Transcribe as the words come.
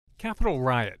Capitol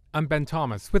riot. I'm Ben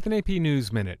Thomas with an AP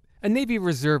News Minute. A Navy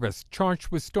reservist charged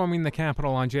with storming the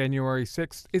Capitol on January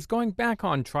 6th is going back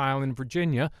on trial in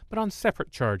Virginia, but on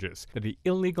separate charges that he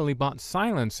illegally bought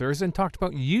silencers and talked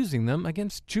about using them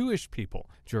against Jewish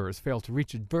people. Jurors failed to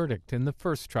reach a verdict in the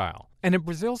first trial. And in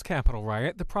Brazil's Capitol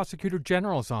riot, the Prosecutor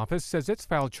General's office says it's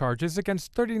filed charges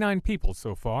against 39 people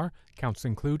so far. Counts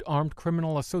include armed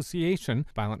criminal association,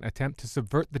 violent attempt to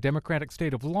subvert the democratic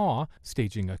state of law,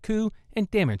 staging a coup, and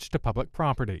damage to public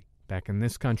property. Back in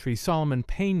this country, Solomon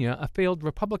Pena, a failed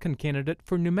Republican candidate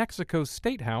for New Mexico's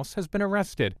State House, has been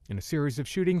arrested in a series of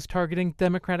shootings targeting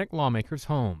Democratic lawmakers'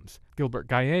 homes. Gilbert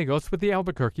Gallegos with the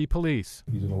Albuquerque police.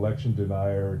 He's an election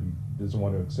denier. He doesn't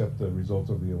want to accept the results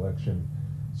of the election.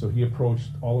 So he approached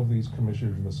all of these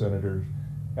commissioners and the senators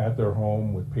at their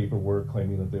home with paperwork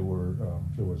claiming that there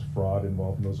was fraud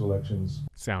involved in those elections.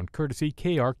 Sound courtesy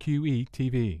KRQE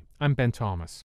TV. I'm Ben Thomas.